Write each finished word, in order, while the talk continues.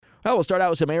Well, we'll start out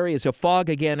with some areas of fog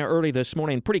again early this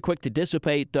morning. Pretty quick to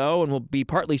dissipate, though, and will be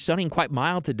partly sunny and quite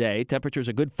mild today. Temperatures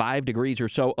a good 5 degrees or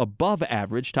so above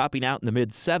average, topping out in the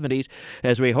mid-70s.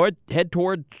 As we head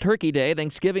toward Turkey Day,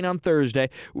 Thanksgiving on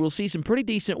Thursday, we'll see some pretty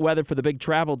decent weather for the big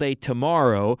travel day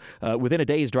tomorrow. Within a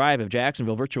day's drive of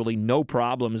Jacksonville, virtually no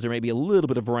problems. There may be a little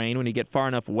bit of rain when you get far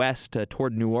enough west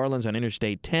toward New Orleans on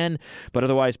Interstate 10, but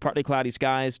otherwise partly cloudy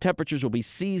skies. Temperatures will be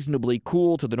seasonably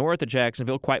cool to the north of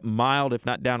Jacksonville, quite mild, if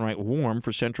not downright warm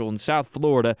for Central and South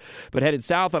Florida, but headed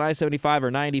south on I-75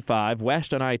 or 95,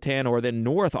 west on I-10, or then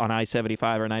north on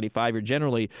I-75 or 95, you're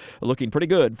generally looking pretty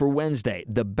good for Wednesday.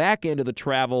 The back end of the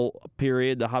travel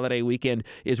period, the holiday weekend,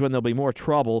 is when there'll be more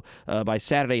trouble by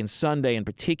Saturday and Sunday in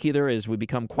particular, as we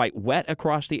become quite wet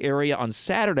across the area. On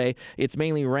Saturday, it's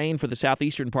mainly rain for the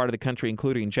southeastern part of the country,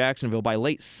 including Jacksonville. By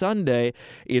late Sunday,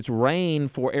 it's rain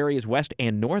for areas west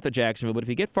and north of Jacksonville, but if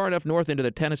you get far enough north into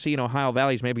the Tennessee and Ohio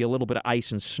valleys, maybe a little bit of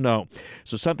ice and snow.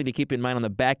 So something to keep in mind on the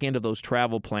back end of those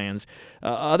travel plans.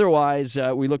 Otherwise,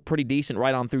 we look pretty decent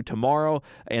right on through tomorrow,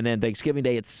 and then Thanksgiving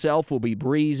Day itself will be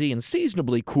breezy and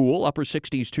seasonably cool, upper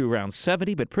 60s to around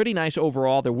 70, but pretty nice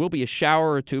overall. There will be a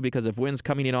shower or two because of winds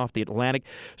coming in off the Atlantic,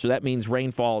 so that means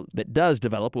rainfall that does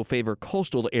develop will favor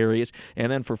coastal areas.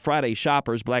 And then for Friday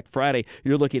shoppers, Black Friday,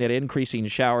 you're looking at increasing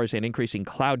showers and increasing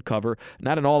cloud cover.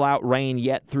 Not an all-out rain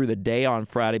yet through the day on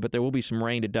Friday, but there will be some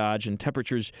rain to dodge, and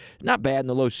temperatures not bad in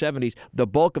the low 70s. The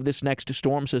bulk of this next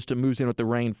storm system moves in with the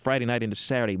rain Friday night into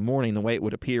Saturday morning, the way it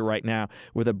would appear right now,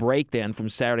 with a break then from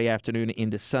Saturday afternoon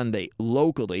into Sunday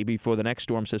locally before the next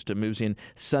storm system moves in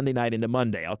Sunday night into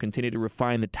Monday. I'll continue to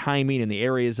refine the timing and the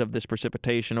areas of this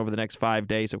precipitation over the next 5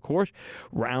 days, of course,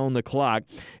 round the clock.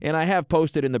 And I have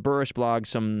posted in the Burrish blog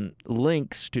some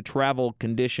links to travel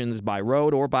conditions by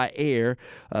road or by air.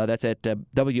 That's at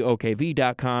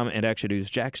WOKV.com and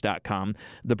ActionNewsJax.com,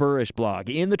 the Burrish blog.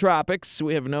 In the tropics,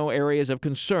 we have no areas of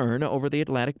concern over the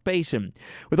Atlantic Basin.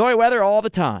 With all your weather all the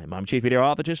time, I'm Chief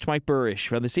Meteorologist Mike Burrish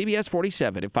from the CBS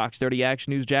 47 at Fox 30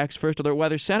 Action News Jax First Alert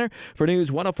Weather Center for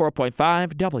News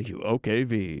 104.5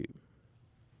 WOKV.